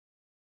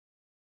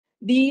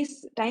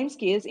These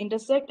timescales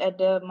intersect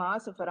at a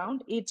mass of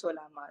around 8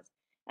 solar mass.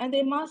 And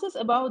the masses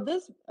above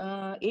this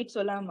 8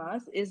 solar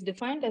mass is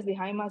defined as the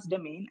high mass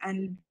domain,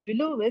 and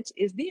below which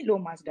is the low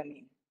mass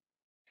domain.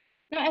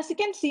 Now, as you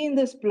can see in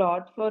this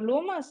plot, for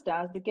low mass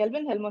stars, the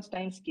Kelvin-Helmholtz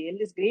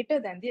timescale is greater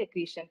than the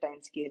accretion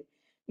timescale,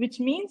 which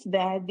means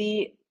that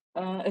the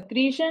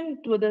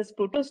accretion to this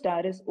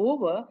protostar is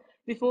over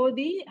before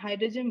the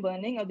hydrogen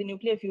burning or the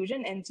nuclear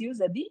fusion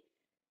ensues at the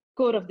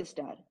core of the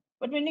star.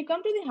 But when you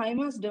come to the high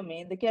mass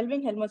domain, the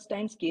Kelvin-Helmholtz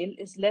timescale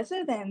is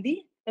lesser than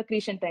the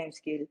accretion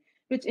timescale,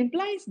 which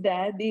implies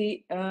that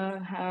the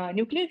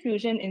nuclear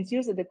fusion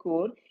ensues at the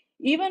core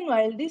even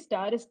while the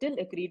star is still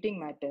accreting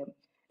matter.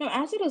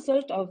 Now, as a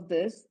result of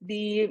this,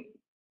 the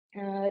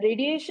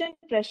radiation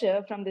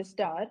pressure from the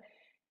star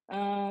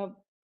uh,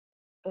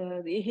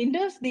 it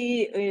hinders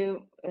the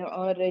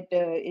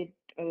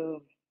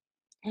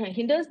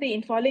hinders the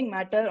infalling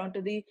matter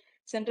onto the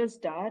central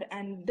star,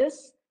 and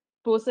this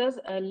poses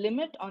a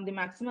limit on the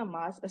maximum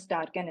mass a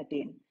star can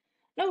attain.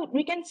 Now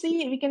we can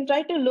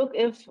try to look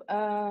if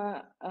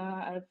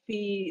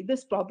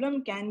this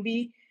problem can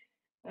be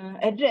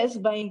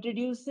addressed by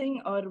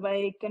introducing or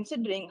by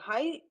considering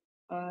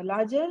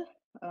larger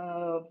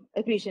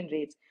accretion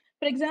rates.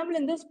 For example,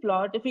 in this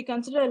plot, if we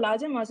consider a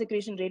larger mass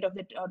accretion rate of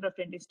the order of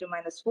 10 to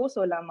minus 4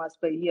 solar mass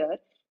per year,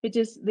 which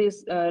is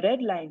this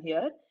red line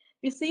here,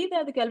 we see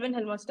that the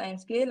Kelvin-Helmholtz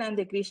timescale and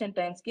the accretion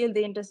timescale,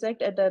 they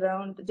intersect at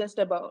around just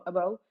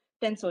above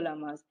 10 solar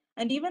mass.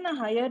 And even a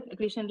higher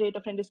accretion rate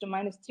of 10 to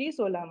minus 3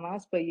 solar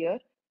mass per year,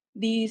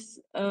 these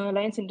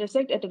lines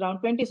intersect at around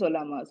 20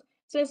 solar mass.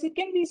 So as it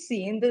can be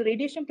seen, the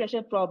radiation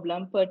pressure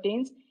problem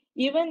pertains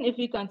even if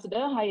we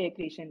consider high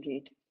accretion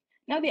rate.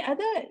 Now, the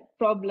other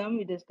problem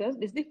we discussed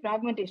is the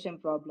fragmentation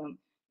problem.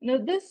 Now,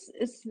 this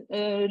is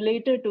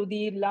related to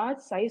the large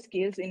size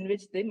scales in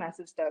which the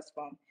massive stars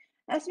form.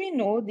 As we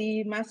know,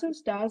 the massive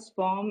stars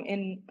form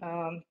in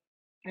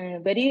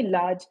very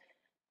large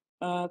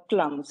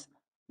clumps.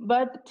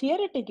 But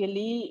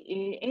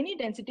theoretically, any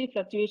density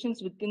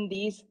fluctuations within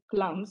these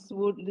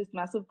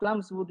massive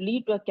clumps would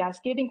lead to a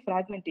cascading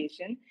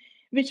fragmentation,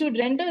 which would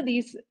render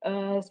these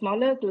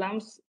smaller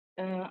clumps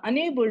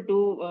unable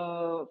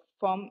to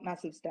form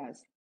massive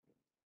stars.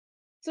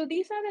 So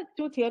these are the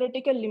two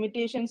theoretical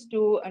limitations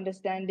to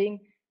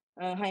understanding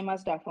high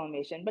mass star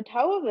formation. But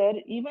however,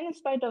 even in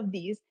spite of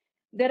these,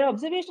 there are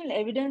observational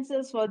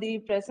evidences for the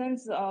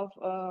presence of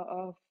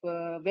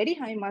very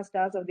high mass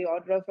stars of the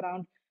order of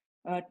around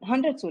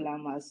 100 solar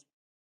mass.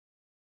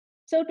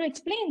 So to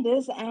explain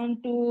this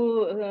and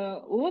to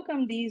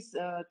overcome these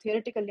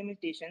theoretical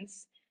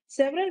limitations,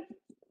 several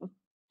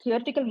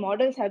theoretical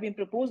models have been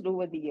proposed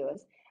over the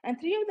years. And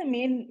three of the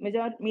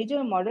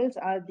major models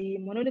are the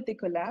monolithic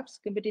collapse,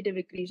 competitive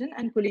accretion,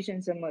 and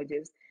collision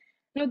submerges.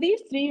 Now,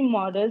 these three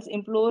models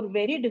employ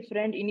very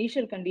different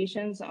initial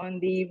conditions on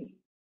the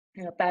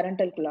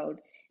parental cloud.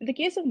 In the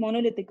case of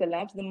monolithic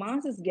collapse, the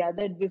mass is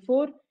gathered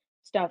before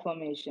star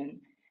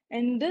formation.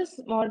 And this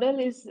model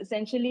is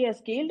essentially a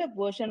scaled up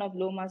version of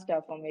low mass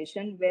star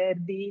formation, where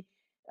the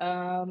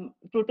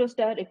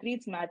protostar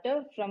accretes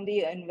matter from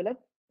the envelope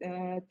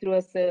through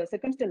a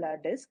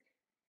circumstellar disk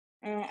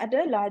at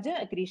a larger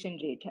accretion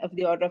rate of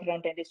the order of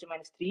around 10 to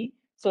minus 3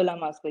 solar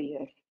mass per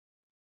year.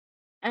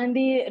 And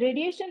the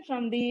radiation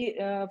from the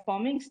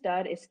forming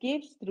star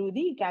escapes through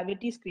the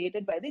cavities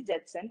created by the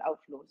jets and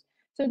outflows.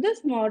 So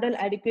this model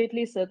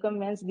adequately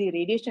circumvents the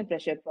radiation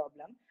pressure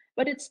problem,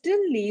 but it still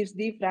leaves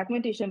the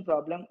fragmentation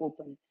problem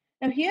open.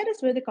 Now here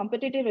is where the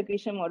competitive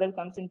accretion model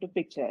comes into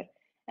picture,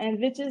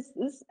 and this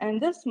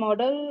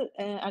model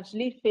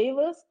actually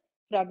favors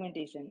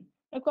fragmentation.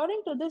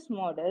 According to this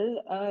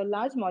model, a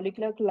large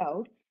molecular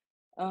cloud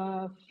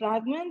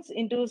fragments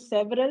into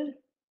several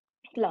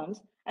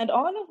clumps, and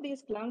all of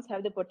these clumps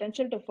have the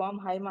potential to form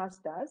high mass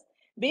stars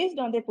based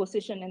on their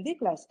position in the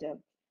cluster.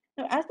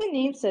 Now, as the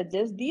name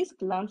suggests, these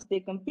clumps, they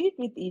compete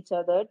with each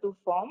other to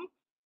form,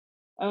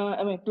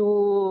 compete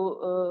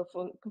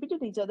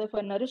with each other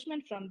for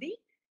nourishment from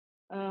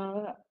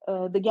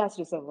the gas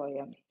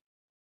reservoir.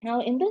 Now,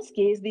 in this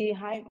case,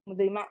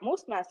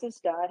 most massive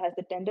star has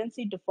the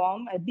tendency to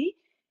form at the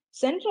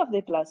center of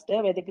the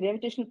cluster, where the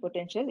gravitational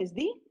potential is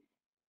the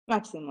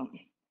maximum.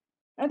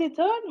 Now, the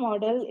third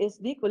model is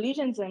the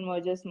collisions and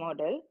mergers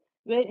model,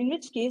 where in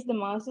which case the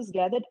mass is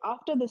gathered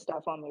after the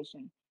star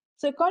formation.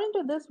 So according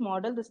to this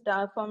model, the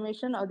star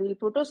formation or the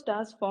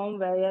protostars form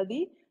via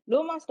the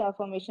low mass star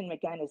formation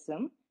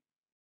mechanism.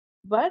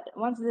 But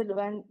when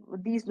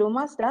these low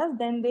mass stars,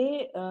 then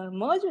they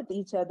merge with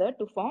each other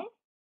to form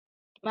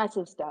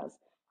massive stars.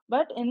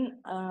 But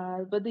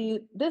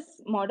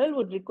this model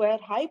would require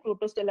high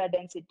protostellar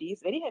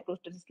densities, very high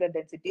protostellar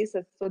densities,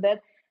 so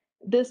that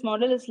this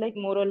model is like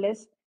more or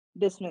less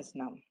dismissed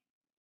now.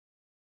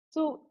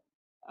 So,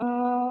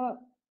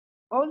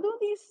 although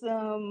these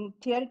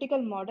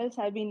theoretical models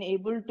have been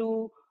able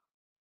to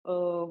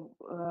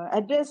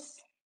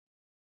address,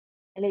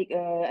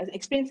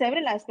 explain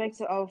several aspects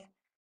of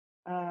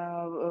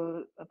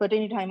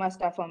pertaining to high mass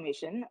star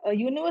formation, a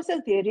universal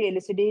theory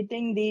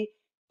elucidating the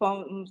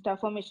star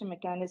formation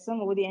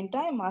mechanism over the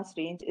entire mass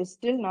range is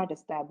still not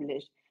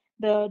established.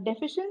 The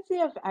deficiency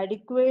of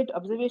adequate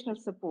observational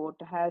support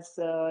has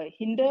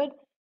hindered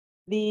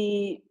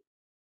the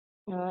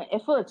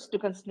efforts to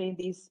constrain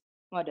these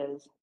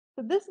models.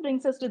 So this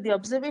brings us to the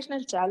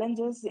observational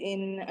challenges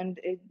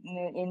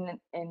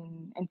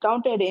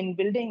encountered in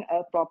building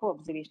a proper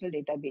observational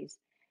database.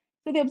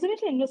 So the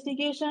observational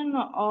investigation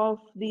of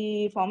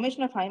the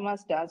formation of high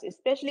mass stars,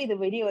 especially the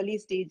very early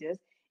stages,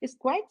 is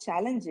quite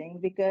challenging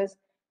because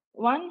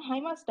one, high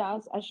mass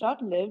stars are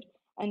short-lived,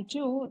 and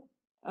two,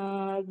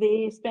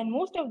 they spend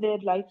most of their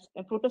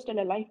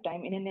protostellar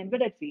lifetime in an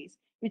embedded phase,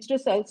 which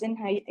results in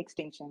high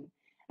extinction.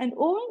 And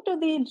owing to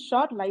the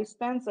short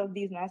lifespans of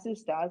these massive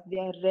stars, they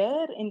are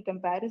rare in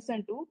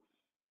comparison to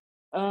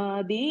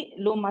the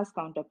low mass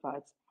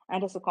counterparts.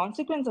 And as a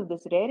consequence of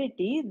this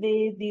rarity,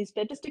 the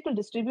statistical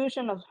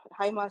distribution of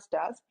high mass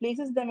stars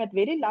places them at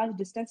very large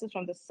distances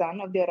from the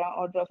sun of the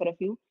order of a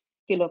few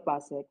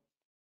kiloparsec.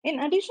 In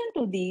addition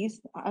to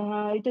these,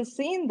 it is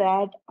seen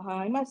that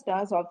high mass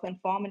stars often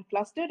form in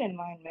clustered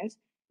environments,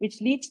 which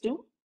leads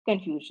to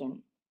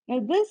confusion. Now,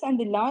 this and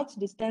the large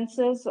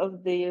distances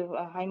of the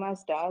high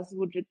mass stars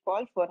would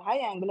call for high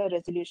angular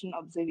resolution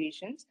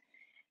observations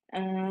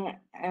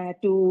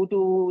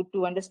to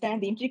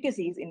understand the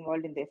intricacies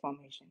involved in their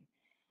formation.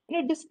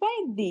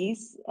 Despite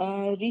these,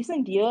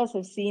 recent years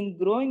have seen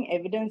growing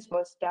evidence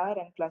for star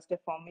and cluster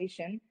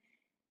formation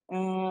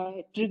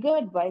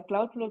triggered by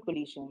cloud-flow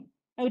collision.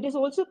 Now, it is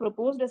also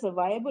proposed as a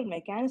viable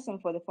mechanism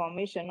for the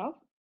formation of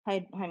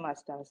high mass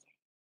stars.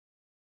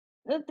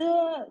 So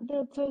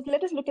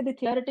let us look at the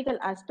theoretical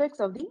aspects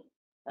of the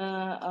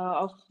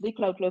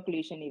cloud-flow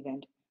collision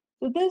event.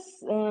 So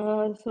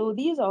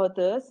these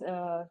authors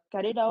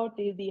carried out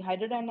the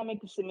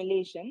hydrodynamic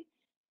simulation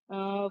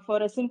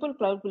for a simple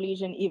cloud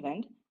collision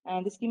event,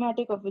 and the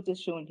schematic of which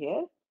is shown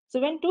here. So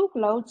when two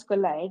clouds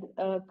collide,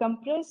 a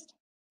compressed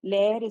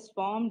layer is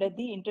formed at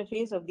the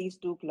interface of these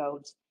two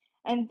clouds,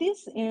 and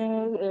this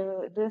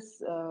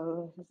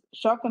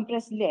shock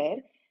compressed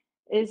layer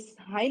is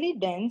highly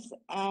dense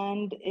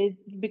and it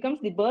becomes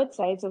the birth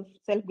size of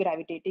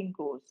self-gravitating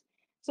cores.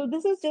 So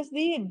this is just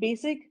the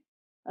basic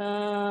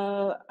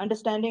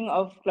understanding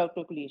of cloud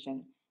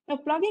collision. Now,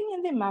 plugging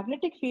in the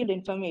magnetic field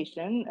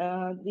information,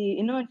 the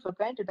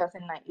InnoInfoca in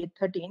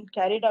 2013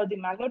 carried out the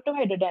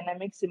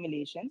magnetohydrodynamic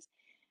simulations.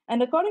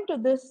 And according to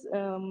this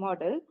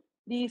model,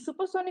 the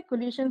supersonic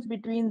collisions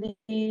between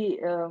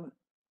the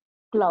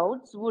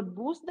clouds would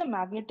boost the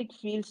magnetic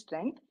field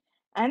strength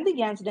and the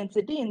gas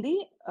density in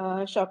the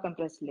shock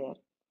compressed layer.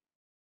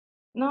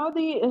 Now,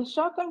 the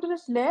shock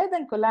compressed layer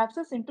then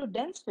collapses into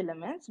dense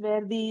filaments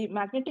where the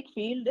magnetic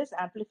field is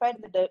amplified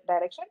in the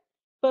direction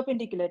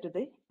perpendicular to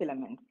the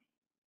filament.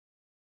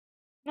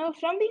 Now,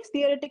 from these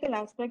theoretical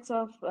aspects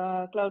of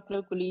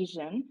cloud-cloud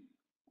collision,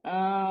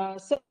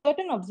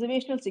 certain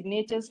observational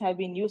signatures have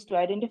been used to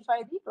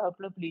identify the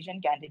cloud-cloud collision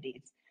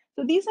candidates.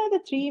 So these are the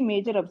three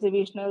major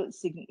observational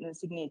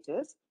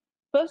signatures.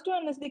 First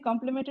one is the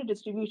complementary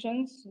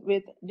distributions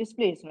with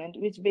displacement,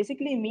 which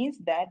basically means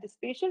that the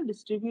spatial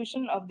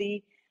distribution of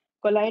the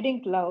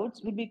colliding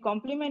clouds will be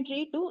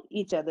complementary to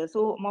each other.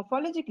 So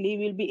morphologically,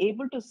 we'll be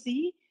able to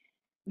see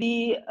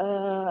an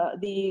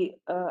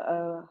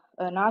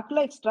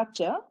arc-like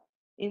structure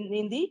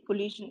in the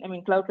collision,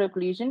 cloud-cloud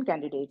collision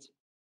candidates.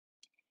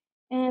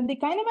 And the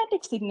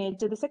kinematic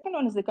signature, the second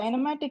one is the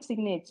kinematic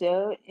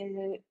signature,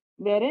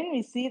 wherein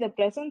we see the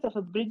presence of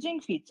a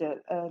bridging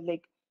feature.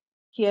 Like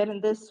here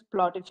in this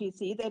plot, if you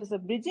see, there is a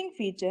bridging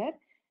feature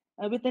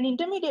with an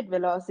intermediate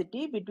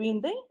velocity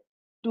between the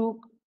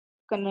two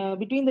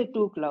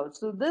clouds.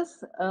 So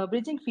this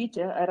bridging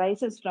feature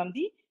arises from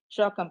the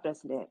shock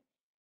compressed layer.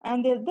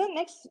 And the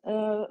next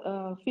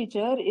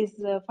feature is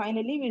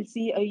finally we'll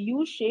see a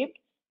U-shaped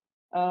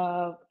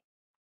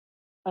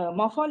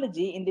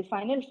morphology in the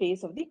final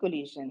phase of the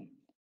collision.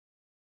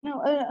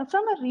 Now,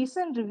 from a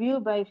recent review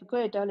by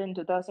Foucault et al. In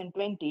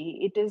 2020,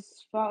 it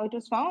was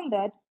found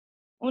that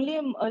only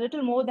a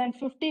little more than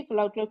 50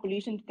 cloud-cloud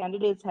collision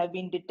candidates have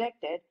been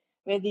detected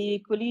where the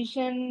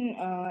collision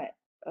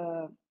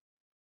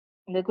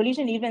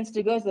events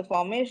triggers the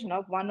formation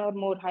of one or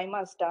more high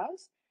mass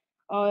stars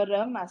or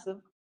a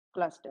massive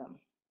cluster.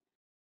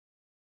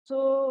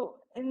 So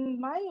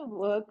in my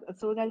work,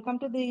 so I'll come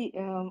to the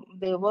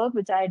work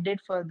which I did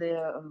for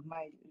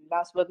my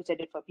last work which I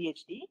did for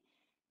PhD.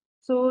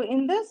 So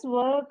in this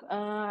work,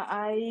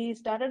 I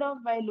started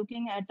off by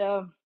looking at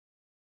a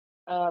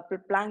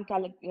Planck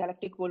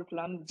Galactic Cold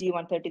Clump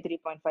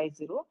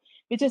G133.50,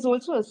 which is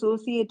also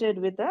associated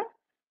with a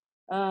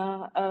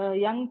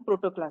young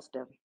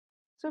protocluster.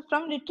 So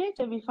from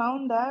literature, we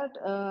found that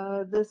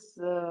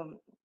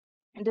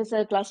it is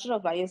a cluster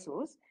of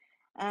YSOs,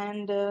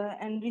 and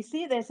we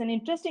see there's an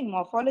interesting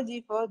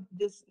morphology for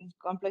this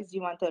complex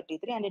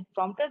G133, and it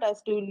prompted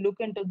us to look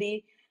into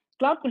the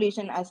cloud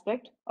collision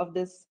aspect of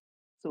this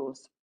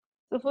source.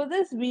 So for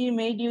this, we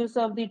made use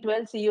of the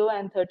 12 CO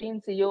and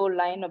 13 CO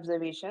line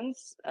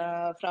observations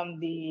from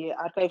the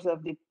archives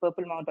of the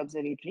Purple Mount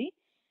Observatory.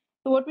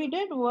 So what we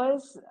did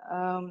was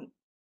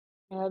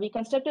we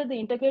constructed the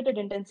integrated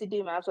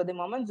intensity maps or the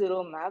moment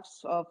zero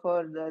maps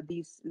for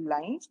these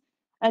lines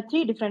at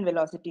 3 different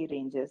velocity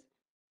ranges.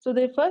 So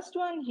the first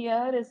one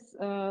here is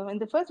in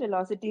the first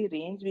velocity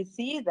range, we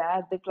see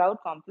that the cloud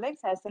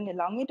complex has an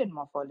elongated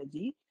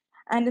morphology.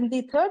 And in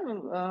the third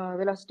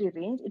velocity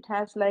range, it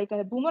has like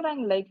a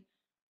boomerang-like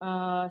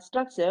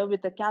structure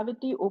with a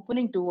cavity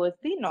opening towards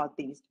the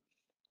northeast.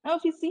 Now,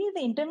 if you see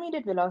the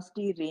intermediate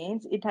velocity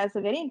range, it has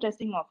a very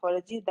interesting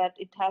morphology that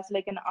it has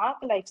like an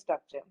arc-like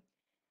structure,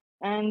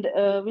 and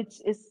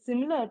which is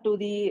similar to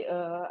the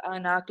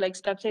an arc-like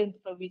structure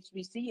which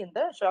we see in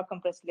the shock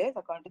compressed layers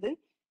according to the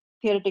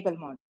theoretical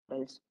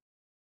models.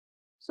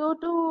 So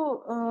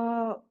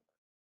to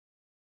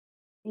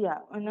yeah,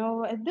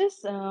 now at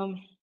this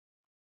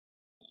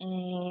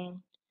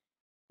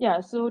yeah,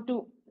 so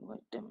to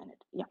wait a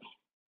minute, yeah.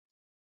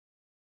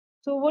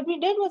 So what we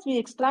did was we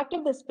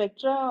extracted the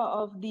spectra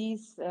of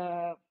these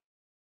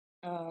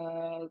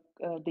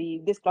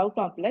this cloud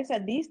complex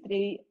at these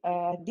three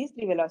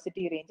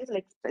velocity ranges,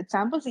 like it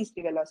samples these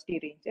three velocity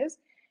ranges,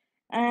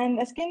 and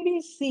as can be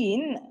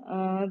seen,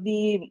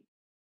 the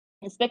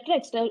spectra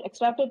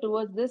extracted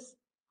towards this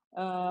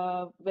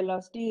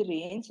velocity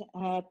range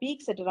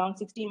peaks at around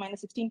 16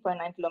 minus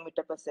 16.9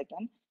 kilometer per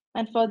second,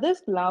 and for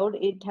this cloud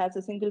it has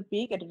a single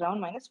peak at around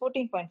minus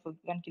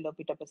 14.1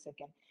 kilometer per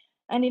second.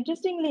 And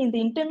interestingly, in the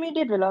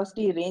intermediate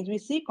velocity range, we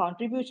see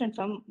contribution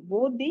from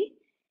both the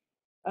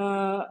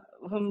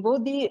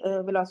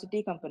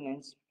velocity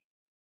components.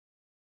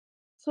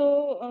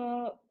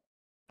 So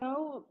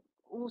now,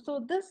 so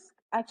this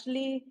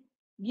actually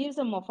gives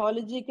a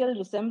morphological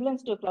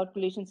resemblance to a cloud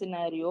collision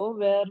scenario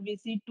where we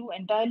see two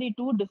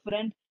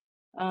different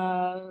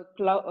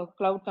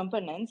cloud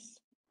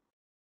components,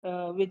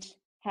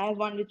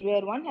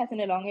 where one has an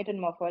elongated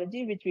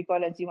morphology, which we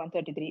call as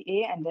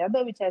G133A, and the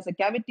other which has a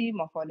cavity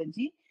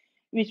morphology,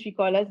 which we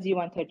call as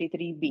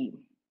G133B.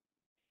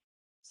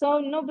 So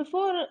now,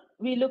 before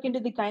we look into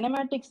the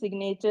kinematic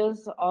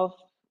signatures of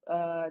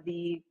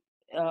the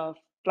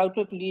cloud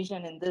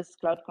collision in this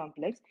cloud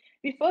complex,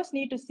 we first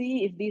need to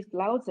see if these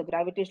clouds are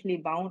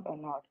gravitationally bound or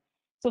not.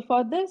 So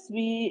for this,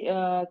 we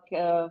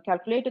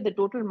calculated the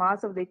total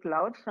mass of the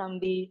cloud from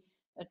the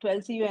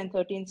 12 CO and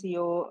 13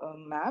 CO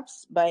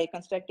maps by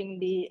constructing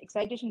the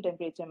excitation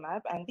temperature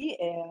map and the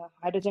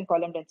hydrogen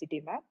column density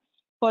map,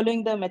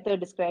 following the method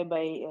described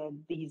by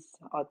these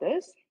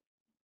authors.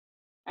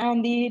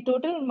 And the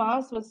total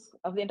mass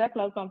of the entire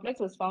cloud complex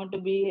was found to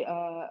be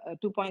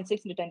 2.6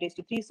 into 10 raised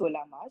to 3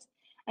 solar mass.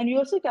 And we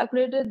also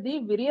calculated the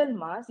virial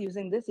mass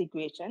using this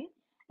equation,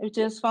 which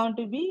is found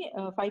to be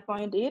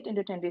 5.8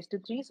 into 10 raised to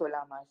 3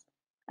 solar mass.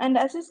 And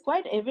as is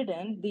quite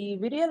evident, the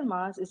virial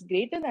mass is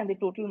greater than the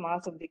total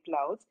mass of the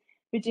clouds,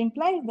 which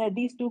implies that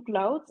these two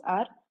clouds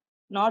are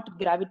not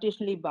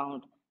gravitationally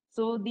bound.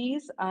 So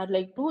these are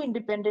like two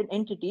independent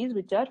entities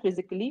which are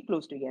physically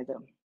close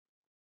together.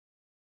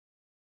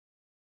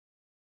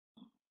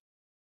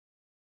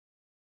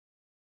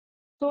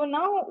 So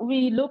now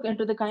we look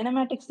into the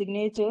kinematic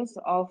signatures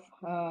of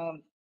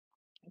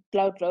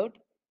cloud-cloud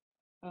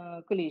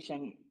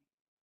collision.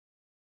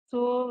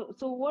 So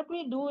what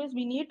we do is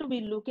we need to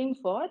be looking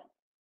for,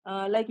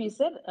 like we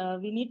said,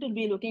 we need to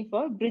be looking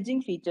for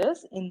bridging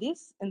features in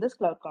this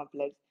cloud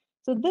complex.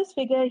 So this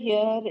figure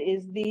here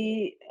is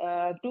the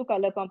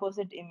two-color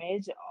composite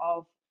image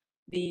of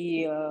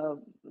the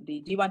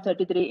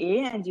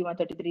G133A and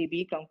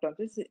G133B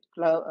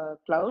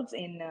clouds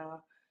in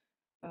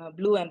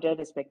blue and red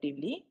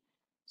respectively.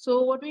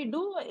 So what we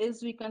do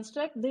is we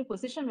construct the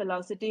position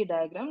velocity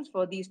diagrams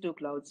for these two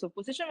clouds. So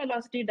position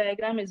velocity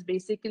diagram is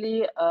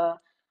basically a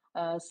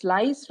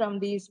slice from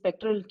the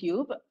spectral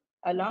cube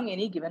along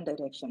any given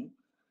direction.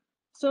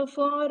 So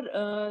for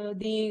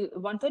the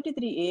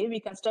 133A, we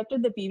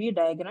constructed the PV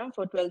diagram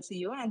for 12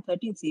 CO and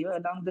 13 CO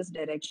along this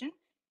direction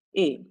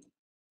A.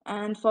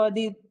 And for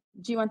the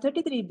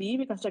G133B,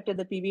 we constructed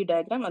the PV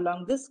diagram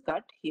along this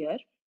cut here,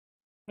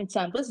 which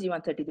samples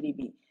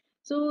G133B.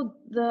 So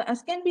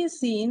as can be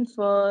seen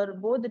for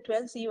both the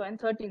 12 CO and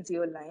 13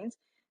 CO lines,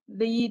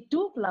 the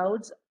two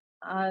clouds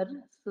are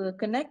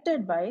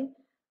connected by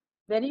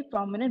very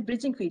prominent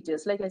bridging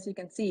features, like as you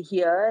can see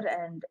here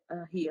and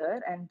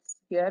here and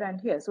here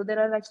and here. So there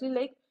are actually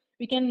like,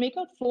 we can make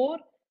out 4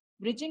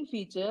 bridging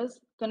features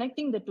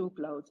connecting the two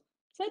clouds.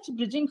 Such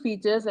bridging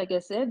features, like I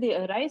said, they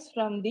arise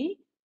from the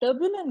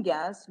turbulent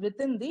gas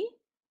within the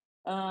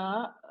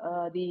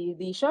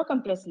shock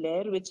compressed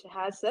layer, which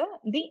has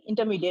the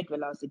intermediate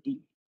velocity.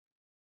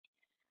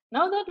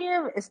 Now that we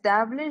have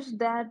established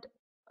that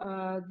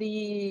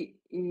this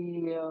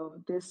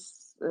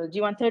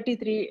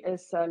G133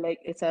 is like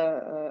it's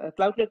a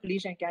cloud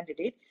collision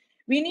candidate,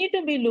 we need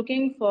to be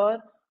looking for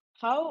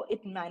how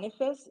it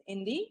manifests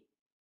in the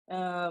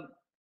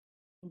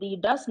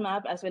dust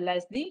map as well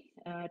as the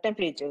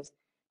temperatures.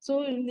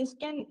 So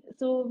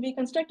we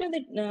constructed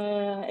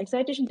the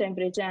excitation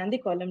temperature and the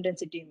column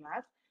density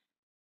map.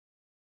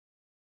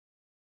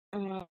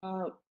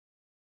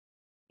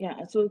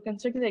 Yeah, so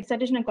constructed the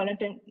excitation and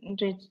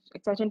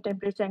excitation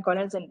temperature and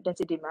column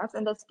density maps,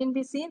 and that can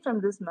be seen from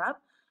this map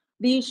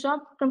The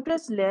shock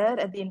compressed layer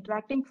at the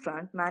interacting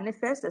front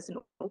manifests as an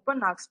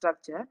open arc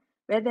structure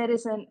where there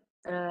is an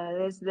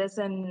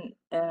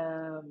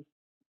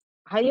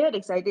higher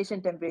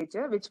excitation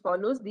temperature which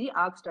follows the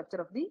arc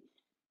structure of the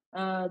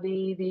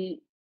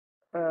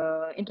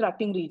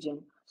interacting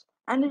region.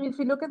 And if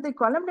you look at the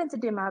column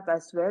density map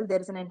as well, there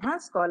is an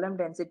enhanced column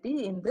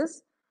density in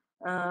this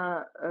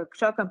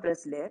shock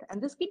compressed layer,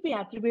 and this could be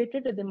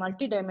attributed to the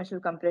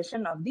multidimensional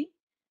compression of the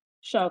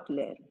shock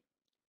layer.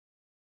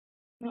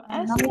 Now,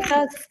 as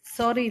Namitha,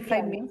 sorry if I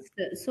yeah.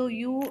 missed. So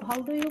how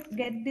do you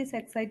get this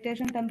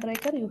excitation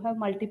temperature? You have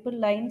multiple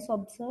lines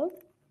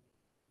observed.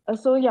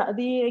 So yeah,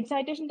 the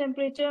excitation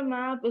temperature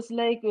map is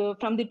like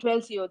from the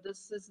 12 CO.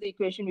 This is the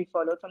equation we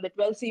followed from the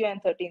 12 CO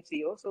and 13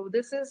 CO. So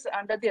this is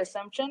under the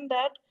assumption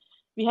that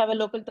we have a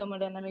local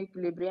thermodynamic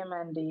equilibrium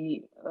and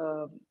the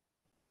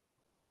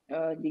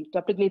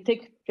typically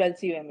thick 12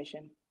 CO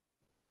emission.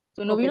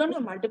 So no, we don't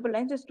have multiple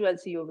lines, just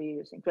 12 CO we're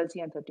using, 12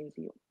 CO and 13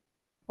 CO.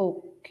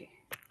 Okay.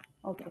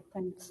 Okay,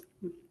 thanks.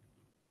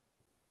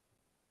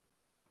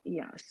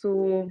 Yeah,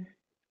 so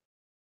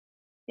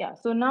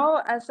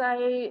now as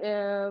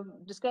I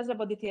discussed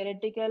about the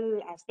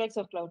theoretical aspects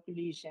of cloud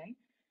collision,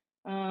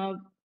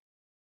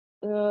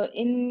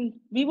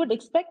 we would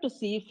expect to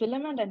see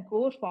filament and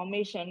core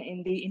formation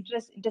in the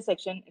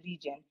intersection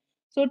region.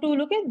 So to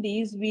look at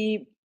these,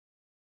 we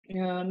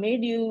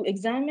made you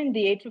examine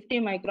the 850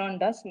 micron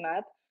dust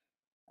map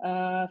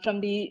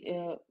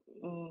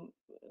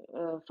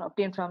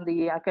obtained from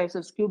the archives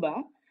of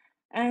Scuba.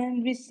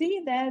 And we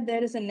see that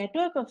there is a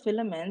network of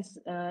filaments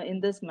in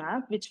this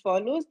map, which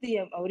follows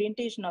the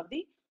orientation of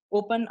the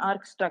open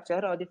arc structure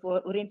or the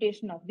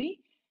orientation of the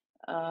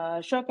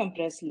shock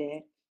compressed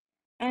layer.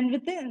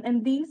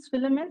 And these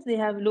filaments, they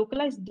have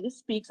localized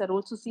disk peaks are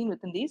also seen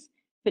within these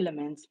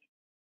filaments.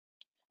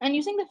 And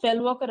using the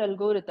Fell-Walker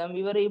algorithm,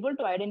 we were able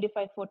to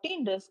identify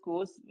 14 disk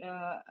cores,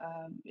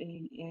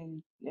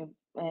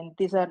 and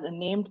these are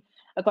named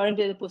according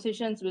to the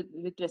positions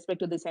with respect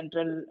to the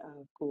central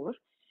core.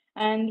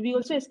 And we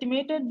also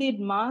estimated the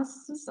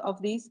masses of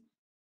these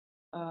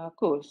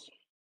cores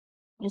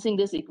using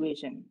this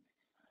equation.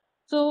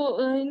 So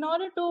in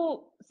order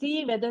to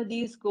see whether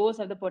these cores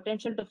have the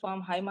potential to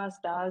form high mass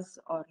stars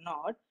or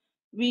not,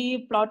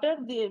 we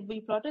plotted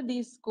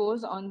these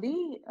cores on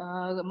the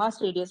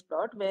mass radius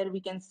plot, where we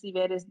can see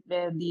where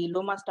the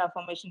low mass star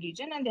formation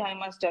region and the high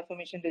mass star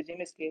formation region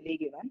is clearly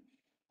given.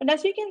 But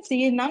as you can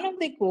see, none of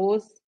the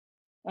cores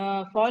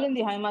fall in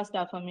the high mass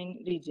star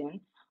forming region.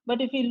 But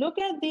if you look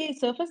at the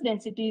surface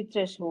density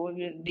threshold,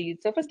 the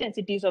surface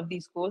densities of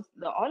these cores,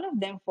 all of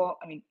them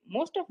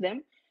most of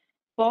them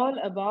fall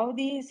above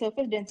the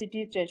surface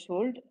density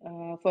threshold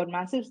for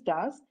massive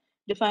stars,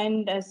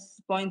 defined as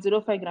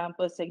 0.05 gram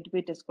per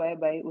centimeter square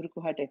by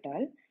Urquhart et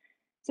al.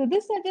 So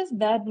this suggests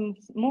that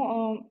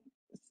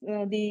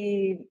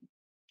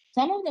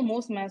some of the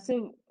most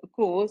massive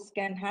cores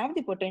can have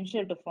the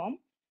potential to form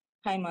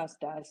high mass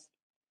stars.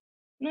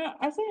 Now,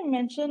 as I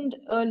mentioned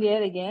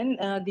earlier, again,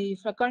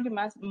 according to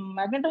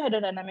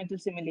magnetohydrodynamical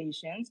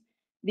simulations,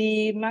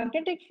 the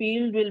magnetic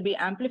field will be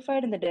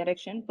amplified in the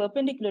direction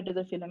perpendicular to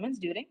the filaments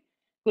during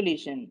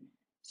collision.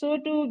 So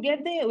to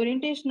get the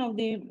orientation of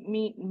the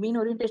mean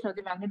orientation of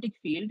the magnetic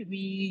field,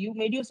 you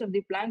made use of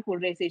the Planck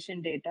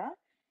polarization data,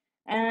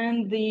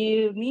 and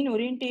the mean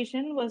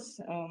orientation was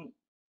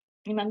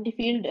the magnetic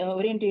field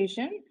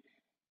orientation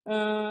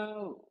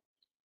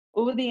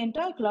over the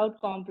entire cloud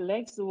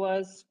complex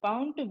was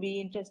found to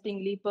be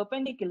interestingly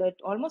perpendicular,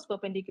 almost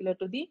perpendicular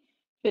to the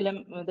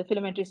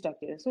filamentary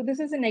structure. So this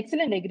is an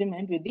excellent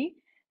agreement with the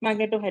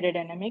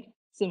magnetohydrodynamic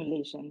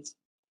simulations.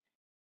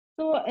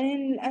 So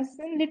as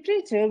in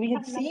literature, we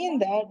had seen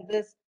that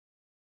this.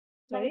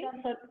 Sorry?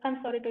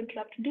 I'm sorry to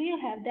interrupt. Do you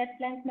have that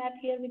Planck map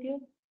here with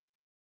you?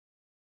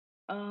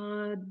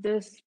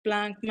 This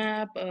Planck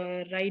map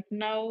right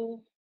now,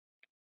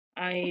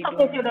 I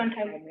don't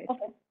have it.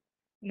 Okay.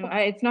 No,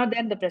 it's not there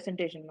in the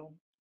presentation, no.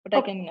 But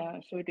I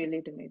can show it to you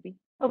later, maybe.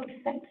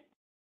 Okay, thanks.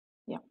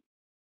 Yeah.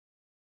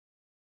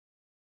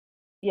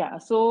 Yeah,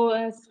 so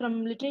as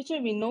from literature,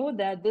 we know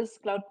that this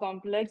cloud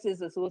complex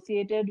is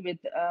associated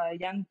with a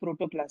young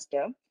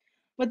protocluster.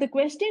 But the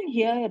question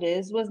here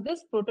is, was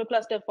this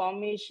protocluster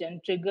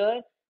formation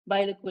triggered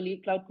by the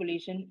cloud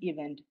collision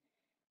event?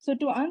 So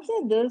to answer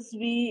this,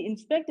 we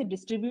inspect the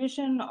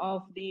distribution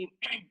of the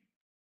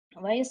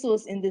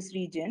YSOs in this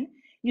region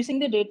using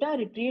the data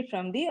retrieved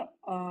from the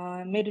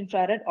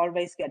mid-infrared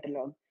all-wise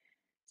catalog.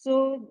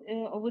 So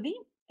over the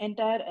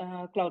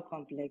entire cloud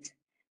complex.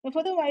 Now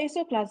for the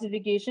YSO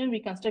classification, we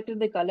constructed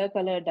the color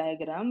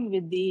diagram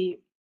with the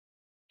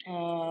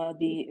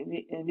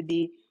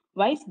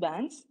Weiss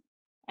bands,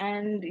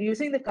 and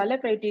using the color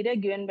criteria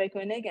given by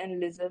Koenig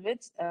and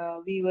Lizowitz,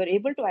 we were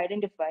able to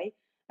identify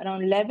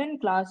around 11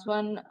 class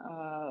 1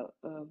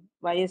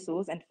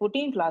 YSOs and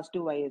 14 class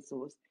 2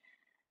 YSOs.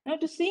 Now,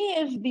 to see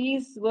if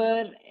these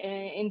were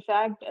in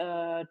fact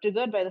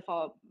triggered by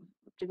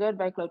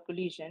cloud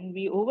collision,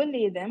 we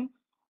overlay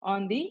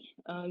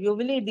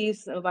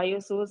these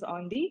YSOs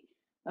on the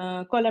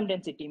column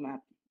density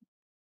map.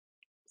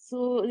 So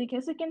like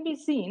as it can be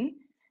seen,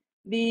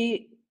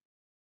 the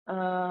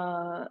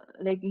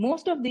like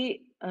most of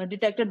the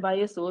detected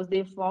YSOs,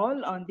 they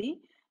fall on the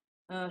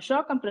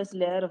shock compressed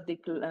layer of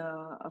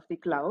the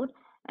cloud,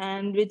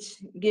 and which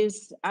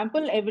gives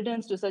ample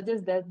evidence to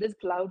suggest that this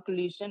cloud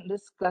collision,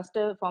 this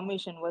cluster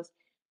formation was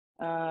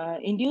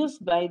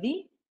induced by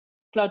the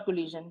cloud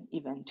collision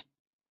event.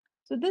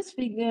 So this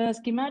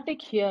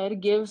schematic here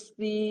gives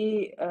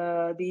the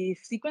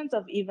sequence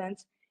of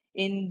events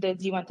in the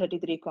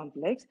G133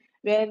 complex,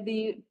 where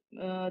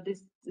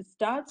this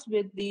starts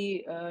with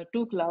the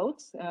two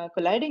clouds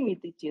colliding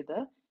with each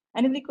other,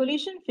 and in the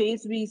collision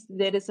phase,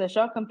 there is a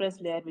shock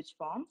compressed layer which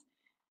forms,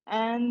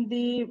 and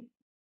the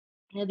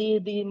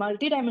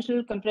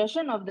multidimensional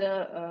compression of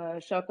the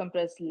shock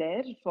compressed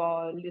layer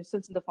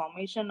results in the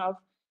formation of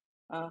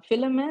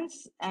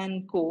filaments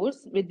and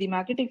cores with the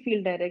magnetic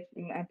field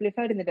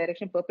amplified in the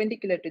direction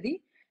perpendicular to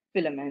the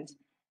filaments.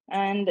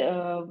 And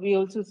we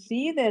also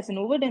see there's an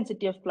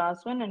overdensity of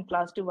class 1 and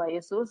class 2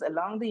 YSOs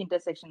along the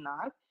intersection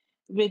arc,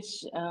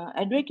 which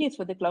advocates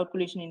for the cloud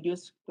collision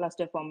induced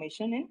cluster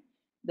formation in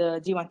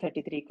the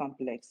G133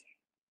 complex.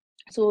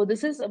 So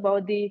this is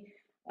about the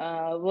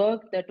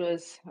work that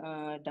was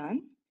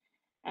done.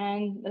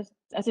 And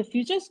as a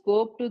future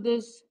scope to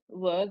this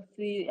work,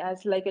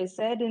 as like I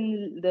said,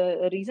 in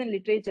the recent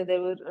literature,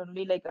 there were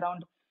only like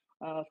around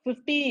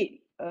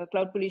 50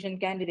 cloud collision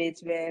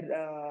candidates where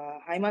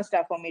high mass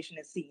star formation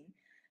is seen.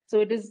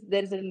 So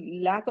there is a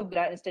lack of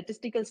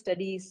statistical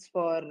studies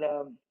for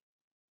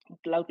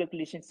cloud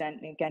collision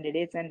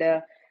candidates, and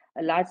a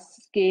large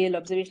scale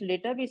observational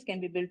database can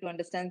be built to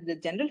understand the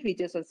general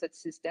features of such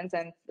systems,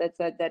 and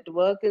that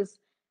work is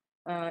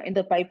in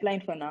the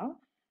pipeline for now.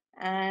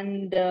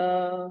 And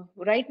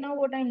right now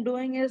what I'm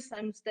doing is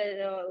I'm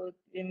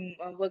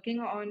working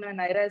on an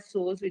IRAS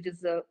source, which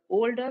is an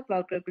older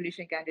cloud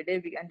collision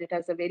candidate, and it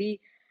has a very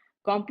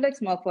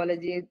complex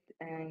morphology,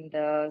 and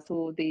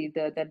so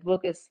that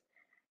work is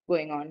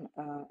going on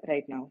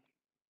right now.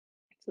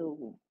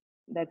 So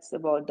that's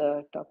about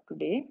the talk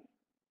today.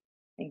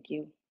 Thank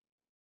you.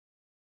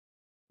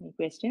 Any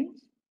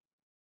questions?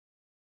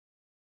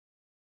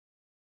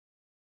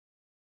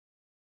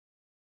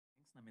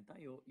 Thanks, Namitha.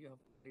 You have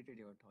completed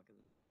your talk.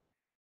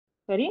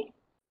 Sorry?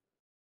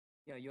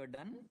 Yeah, you're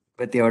done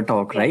with your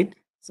talk, Yes. right?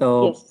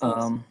 So, Yes.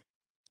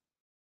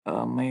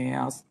 may I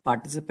ask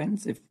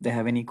participants if they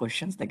have any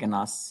questions, they can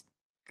ask.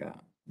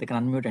 They can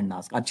unmute and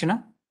ask.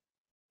 Archana,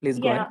 please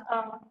go ahead.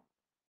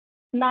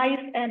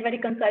 Nice and very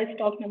concise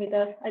talk,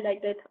 Namitha. I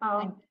liked it.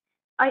 I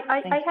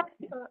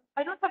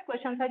don't have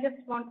questions. I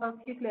just want a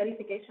few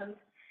clarifications.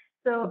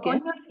 So Okay.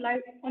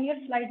 on your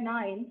slide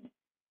 9.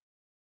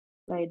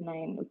 Slide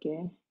 9.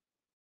 Okay.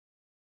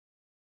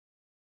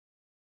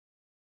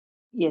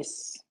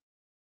 Yes.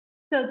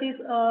 So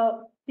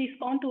these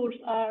contours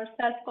are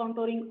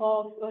self-contouring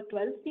of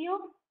 12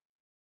 CO?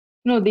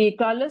 No, the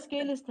color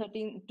scale is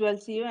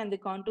 12 CO and the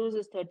contours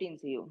is 13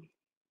 CO.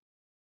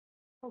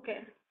 Okay.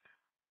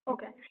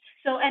 Okay.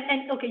 So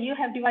and okay, you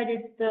have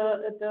divided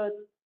the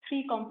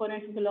three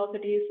components of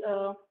velocities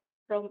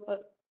from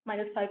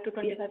 -5 to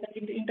 25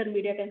 into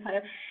intermediate and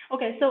higher.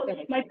 Okay. So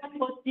Correct. my point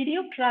was, did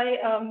you try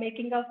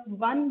making up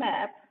one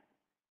map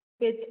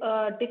with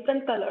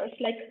different colors,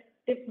 like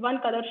if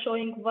one color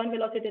showing one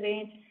velocity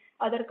range,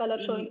 other color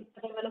showing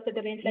other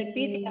velocity range, like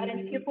BTR, and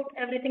if you put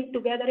everything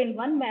together in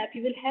one map,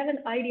 you will have an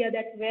idea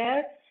that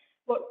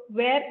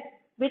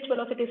which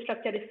velocity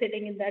structure is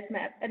sitting in that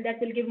map, and that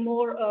will give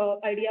more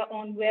idea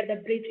on where the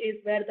bridge is,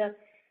 where the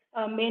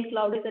main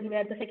cloud is, and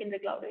where the secondary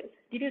cloud is.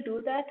 Did you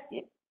do that?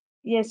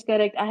 Yes,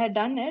 correct. I had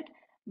done it,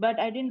 but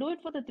I didn't do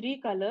it for the 3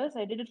 colors.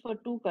 I did it for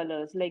 2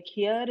 colors. Like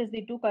here is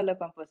the 2 color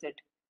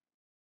composite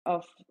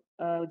of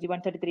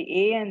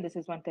G133A, and this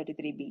is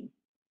 133B.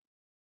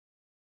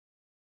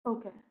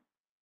 Okay.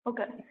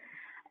 Okay.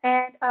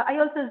 And I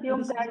also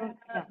assume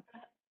that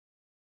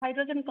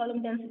hydrogen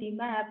column density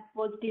map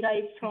was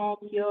derived from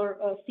your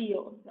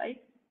CO, right?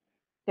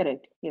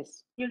 Correct.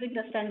 Yes. Using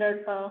the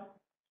standard.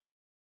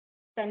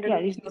 Yeah,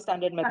 using the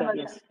standard method.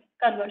 Yes.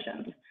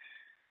 Conversions.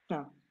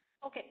 Yeah.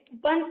 Okay.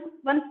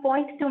 One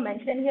point to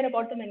mention here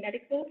about the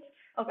magnetic field.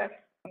 Okay.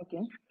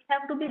 Okay. You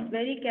have to be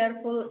very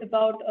careful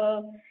about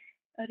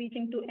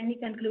reaching to any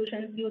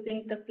conclusions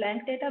using the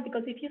Planck data,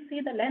 because if you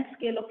see the length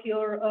scale of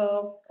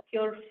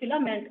your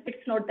filament,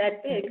 it's not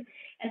that big,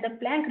 and the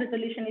Planck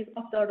resolution is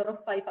of the order of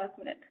 5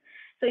 arc-minute.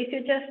 So if you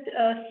just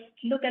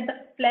look at the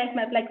Planck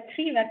map, like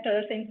 3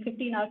 vectors in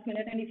 15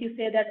 arc-minute, and if you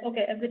say that,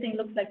 okay, everything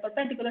looks like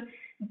perpendicular,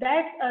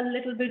 that's a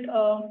little bit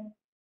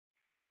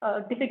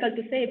difficult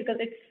to say, because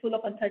it's full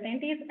of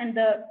uncertainties, and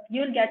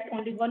you'll get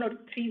only 1 or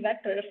 3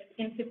 vectors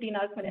in 15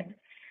 arc-minute.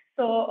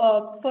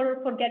 So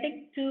for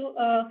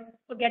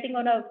getting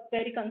on a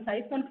very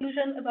concise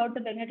conclusion about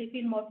the magnetic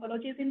field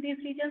morphologies in these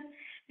regions,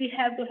 we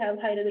have to have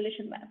high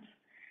resolution maps.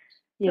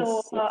 Yes,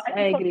 So yes, I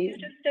think agree.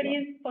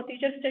 for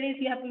future studies,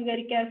 you have to be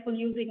very careful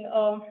using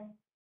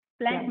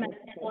Planck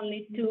maps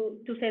only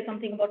to say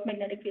something about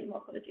magnetic field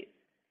morphologies.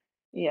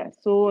 Yeah,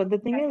 so the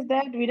thing is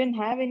that we didn't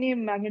have any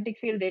magnetic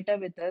field data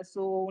with us,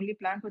 so only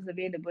Planck was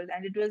available,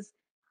 and it was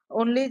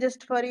only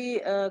just for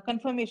a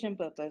confirmation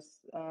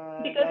purpose,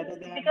 rather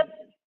than because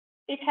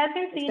it has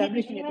been seen in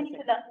establishing many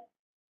it.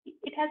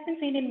 it has been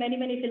seen in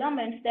many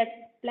filaments that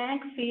Planck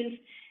fields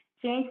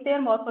change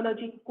their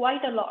morphology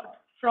quite a lot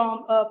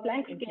from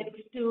Planck scales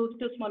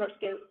to smaller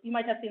scales. You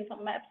might have seen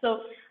some maps.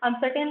 So I'm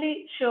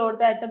certainly sure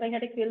that the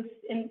magnetic fields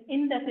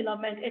in the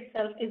filament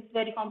itself is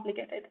very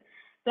complicated.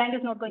 Planck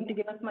is not going to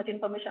give us much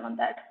information on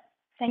that.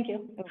 Thank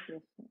you.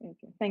 Okay.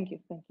 Thank you.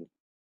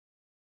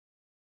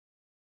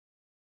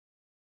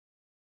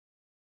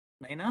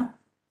 Naina,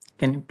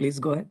 can you please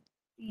go ahead?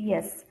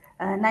 Yes,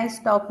 nice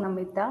talk,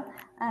 Namitha.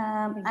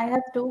 I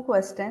have two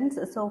questions.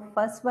 So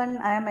first one,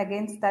 I am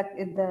again stuck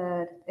in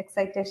the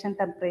excitation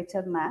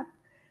temperature map.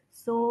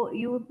 So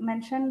you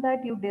mentioned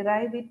that you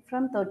derive it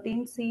from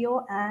 13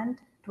 CO and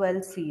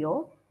 12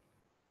 CO.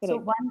 So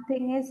Correct. one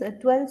thing is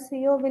 12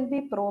 CO will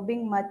be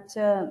probing much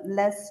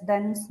less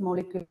dense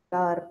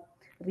molecular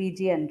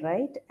region,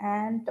 right?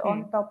 And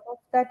on top of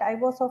that, I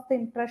was of the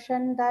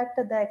impression that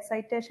the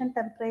excitation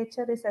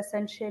temperature is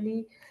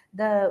essentially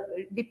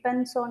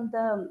depends on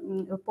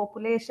the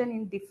population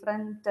in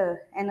different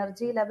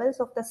energy levels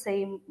of the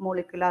same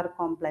molecular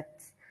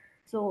complex.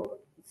 So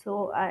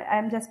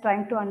I'm just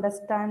trying to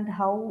understand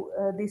how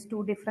these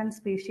two different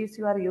species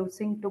you are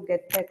using to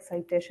get the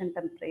excitation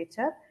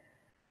temperature.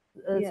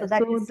 So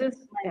that So is this,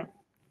 my,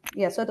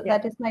 yeah, so yeah.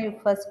 that is my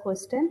first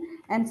question.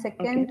 And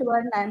second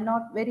one, I'm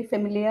not very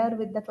familiar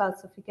with the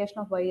classification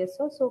of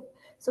YSO.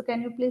 So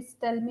can you please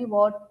tell me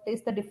what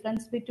is the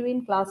difference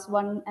between class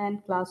 1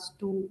 and class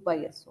 2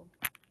 YSO?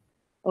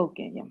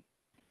 Okay, yeah.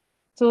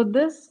 So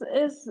this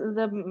is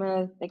the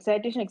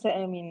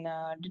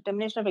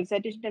determination of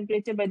excitation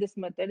temperature by this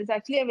method. It's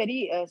actually a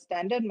very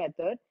standard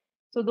method.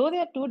 So though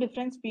there are two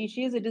different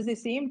species, it is the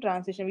same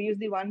transition. We use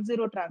the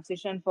 1-0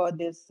 transition for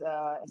this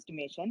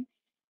estimation.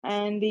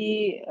 And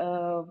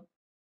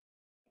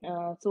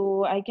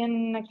so I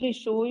can actually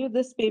show you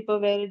this paper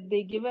where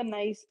they give a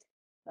nice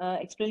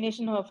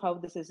explanation of how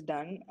this is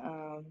done.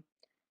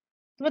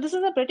 But this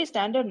is a pretty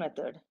standard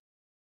method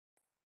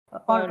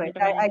All for right,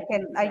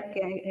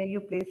 determining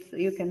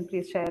you can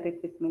please share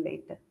it with me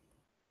later.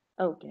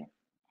 Okay.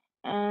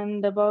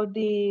 And about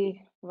the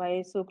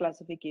YSO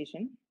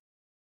classification.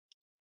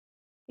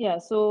 Yeah,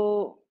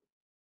 so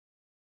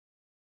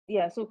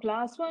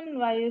class 1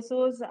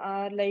 YSOs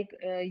are like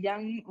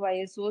young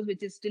YSOs,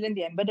 which is still in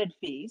the embedded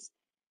phase.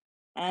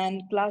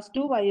 And class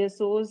 2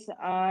 YSOs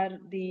are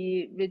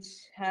which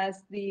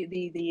has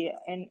the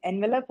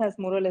envelope has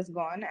more or less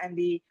gone, and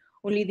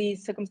only the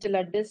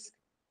circumstellar disk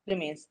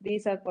remains.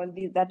 These are called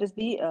that is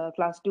the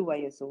class 2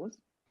 YSOs.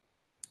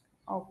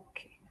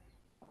 Okay.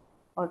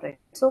 All right.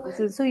 So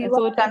you so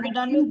are it can be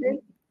done with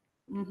connecting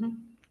this.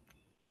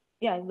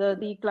 yeah,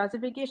 the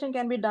classification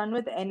can be done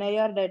with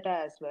NIR data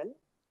as well.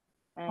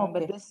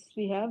 But Okay. this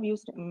we have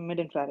used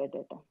mid-infrared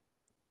data.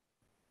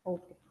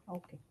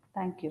 Okay.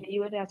 Thank you.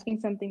 You were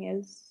asking something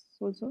else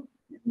also?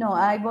 No,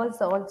 I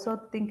was also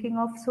thinking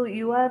of, so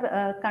you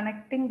are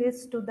connecting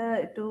this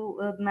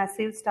to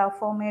massive star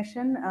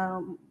formation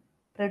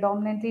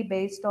predominantly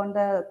based on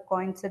the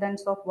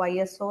coincidence of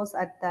YSOs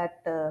at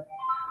that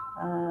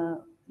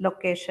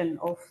location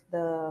of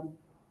the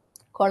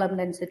column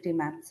density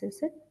maps,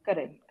 is it?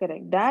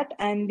 Correct. That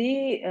and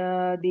the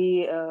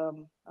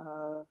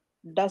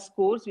dust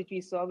cores which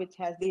we saw, which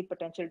has the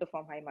potential to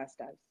form high mass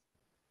stars.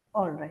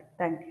 All right.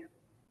 Thank you.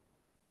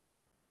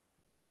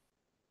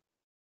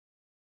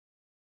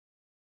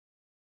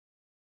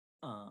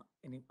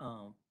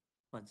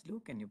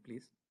 Fajlu, can you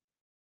please?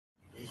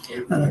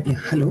 Yeah,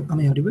 hello, am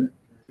I audible?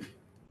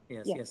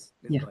 Yes,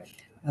 please go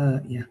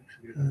ahead.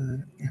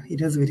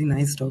 It was very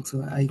nice talk.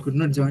 So I could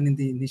not join in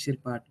the initial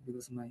part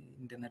because my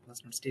internet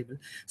was not stable.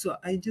 So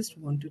I just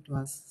wanted to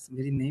ask a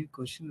very naive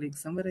question. Like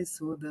somewhere I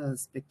saw the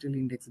spectral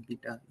index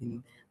beta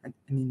I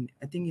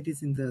think it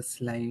is in the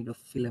slide of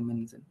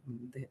filaments and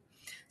there.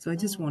 So I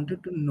just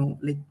wanted to know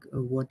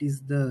what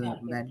is the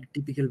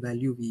typical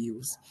value we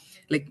use.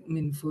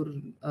 For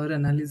our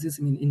analysis,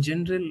 in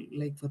general,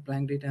 like for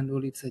Planck data and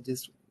all, it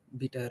suggests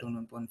beta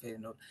around 1.5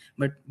 and all,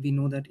 but we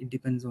know that it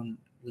depends on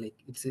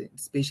it's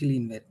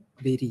spatially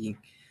varying.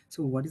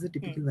 So what is the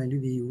typical value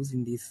we use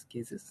in these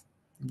cases?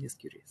 I'm just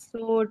curious.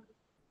 So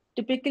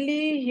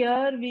typically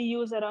here we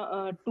use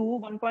around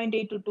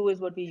 1.8 to 2 is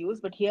what we use,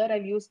 but here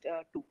I've used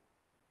 2.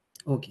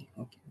 Okay.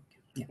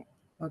 Yeah.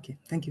 Okay.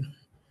 Thank you.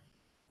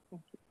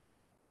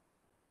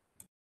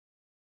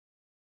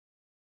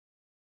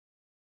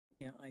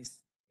 Yeah,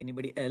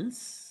 anybody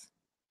else?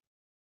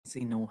 I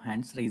see no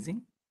hands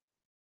raising.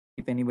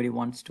 If anybody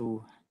wants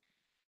to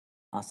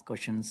ask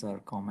questions or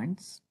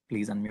comments,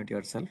 please unmute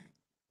yourself.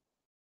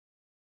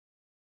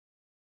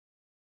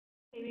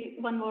 Maybe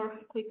one more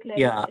quick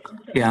clarification.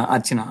 Yeah,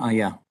 Archana.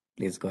 Yeah,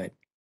 please go ahead.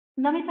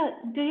 Namitha,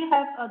 do you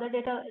have other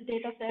data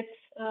sets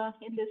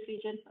in this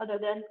region other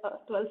than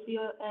 12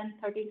 CO and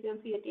 13 CO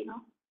CAT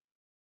now?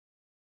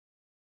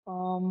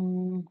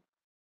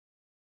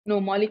 No,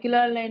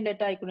 molecular line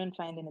data, I couldn't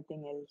find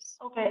anything else.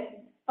 Okay.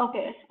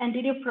 And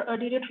did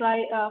you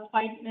try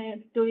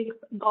doing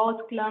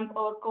Gauss clump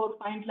or core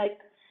find like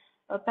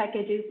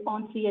packages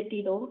on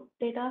C18O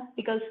data,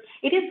 because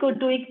it is good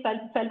doing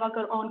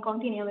Fellwacker on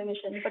continuum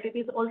emission, but it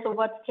is also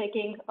worth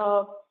checking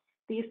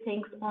these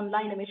things on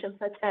line emissions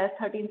such as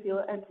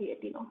 13CO and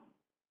C18O.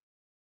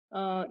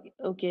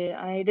 Okay,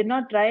 I did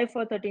not try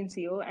for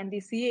 13CO, and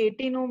the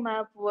C18O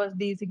map was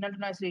the signal to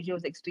noise ratio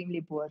was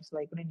extremely poor, so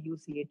I couldn't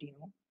use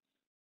C18O.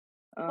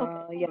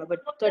 Okay. Yeah, but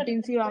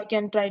 13CO I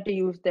can try to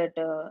use that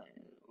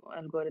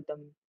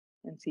algorithm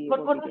and see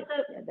what we get.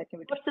 Yeah, that can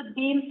be what's the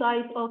beam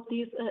size of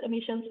these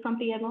emissions from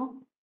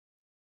PMO?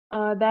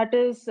 That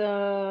is,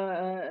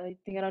 I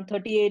think, around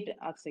 38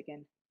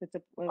 arcsecond. It's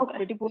a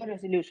pretty poor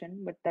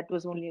resolution, but that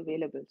was only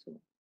available. So.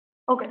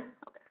 Okay.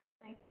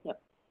 Thanks.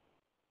 Yep.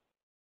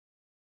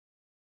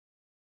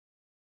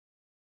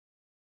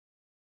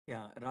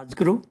 Yeah,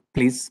 Rajguru,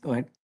 please go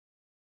ahead.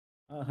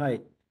 Hi.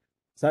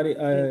 Sorry,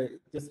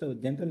 just a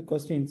gentle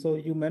question. So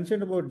you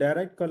mentioned about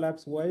direct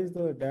collapse. Why is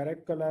the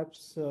direct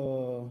collapse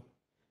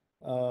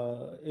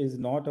is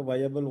not a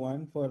viable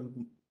one for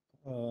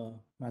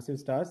massive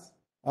stars?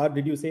 Or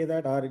did you say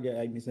that, or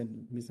I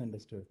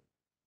misunderstood?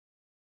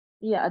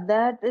 Yeah,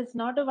 that is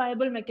not a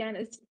viable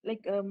mechanism. It's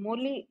like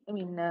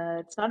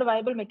it's not a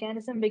viable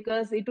mechanism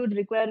because it would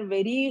require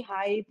very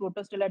high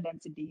protostellar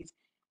densities,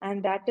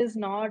 and that is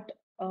not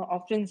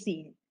often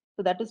seen.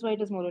 So that is why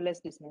it is more or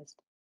less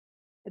dismissed.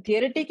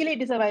 Theoretically,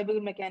 it is a viable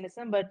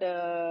mechanism, but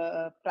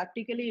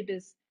practically, it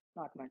is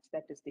not much.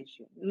 That is the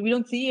issue. We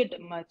don't see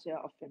it much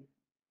often.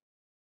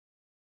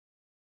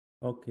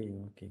 Okay.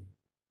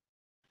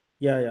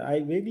 Yeah.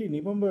 I vaguely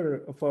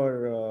remember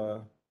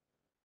for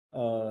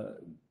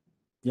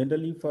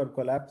generally for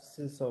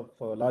collapses of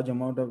a large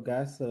amount of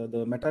gas,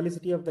 the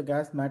metallicity of the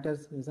gas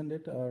matters, isn't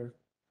it? Or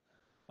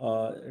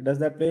does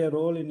that play a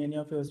role in any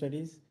of your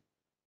studies?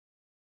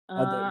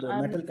 The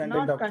metal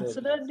content of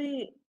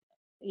the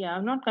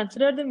I've not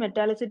considered the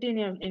metallicity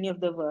in any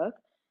of the work.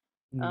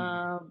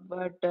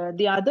 But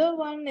the other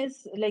one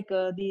is like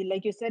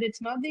you said,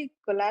 it's not the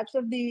collapse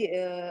of the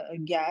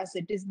gas,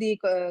 it is the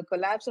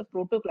collapse of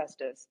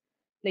protoclusters.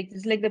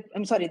 It's like the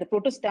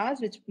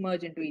protostars which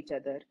merge into each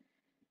other.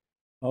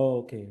 Oh,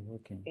 okay.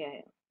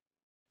 Yeah.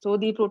 So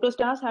the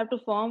protostars have to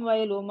form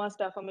via low mass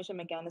star formation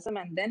mechanism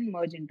and then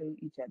merge into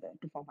each other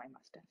to form high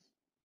mass stars.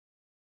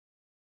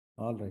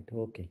 All right.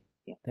 Okay.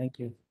 Yeah. Thank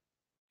you.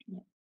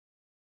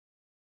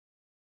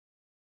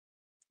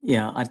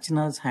 Yeah,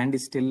 Archana's hand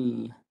is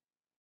still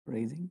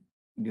raising.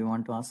 Do you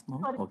want to ask more?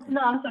 Sorry. Okay.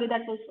 No, I'm sorry,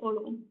 that was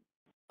old one.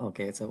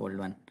 Okay, it's an old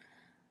one.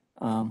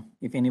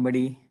 If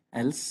anybody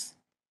else,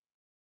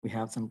 we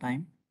have some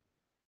time.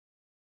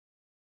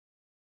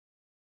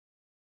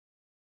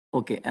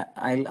 Okay,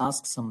 I'll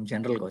ask some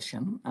general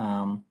question.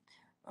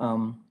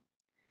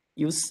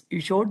 You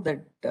showed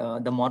that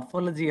the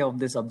morphology of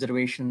these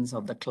observations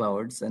of the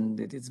clouds, and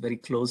it is very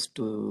close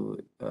to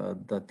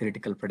the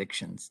theoretical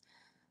predictions.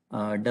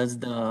 Does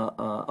the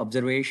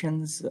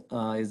observations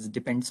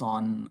depends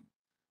on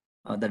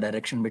the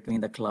direction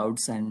between the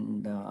clouds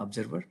and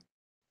observer?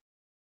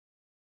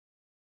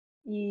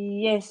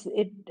 Yes,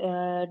 it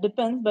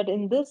depends, but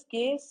in this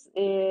case,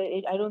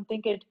 I don't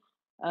think it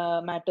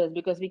matters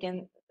because we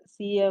can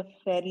see a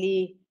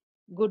fairly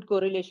good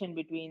correlation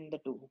between the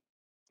two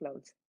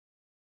clouds.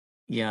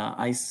 Yeah,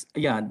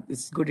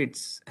 it's good. It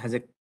has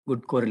a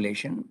good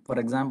correlation. For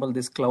example,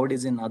 this cloud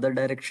is in other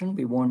direction.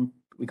 We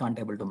can't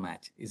able to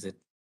match. Is it?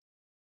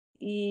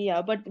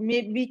 Yeah, but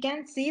we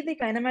can see the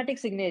kinematic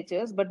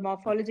signatures, but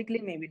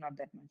morphologically maybe not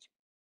that much.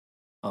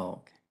 Oh,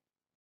 okay.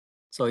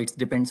 So it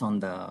depends on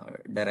the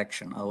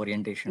direction,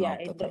 orientation of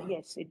the cloud.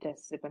 Yes, it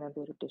does depend on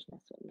the rotation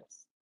as well.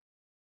 Yes.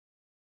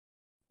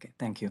 Okay,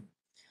 thank you.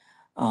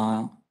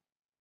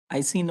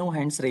 I see no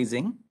hands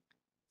raising.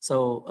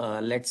 So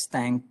let's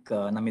thank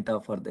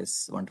Namitha for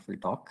this wonderful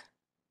talk.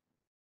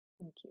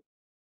 Thank you.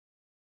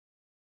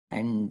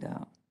 And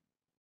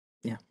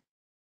yeah,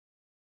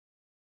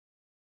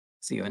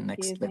 see you in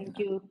next webinar. Thank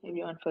you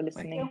everyone for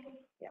listening. Bye.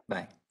 Yeah.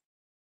 Bye.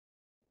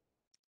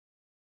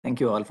 Thank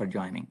you all for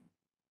joining.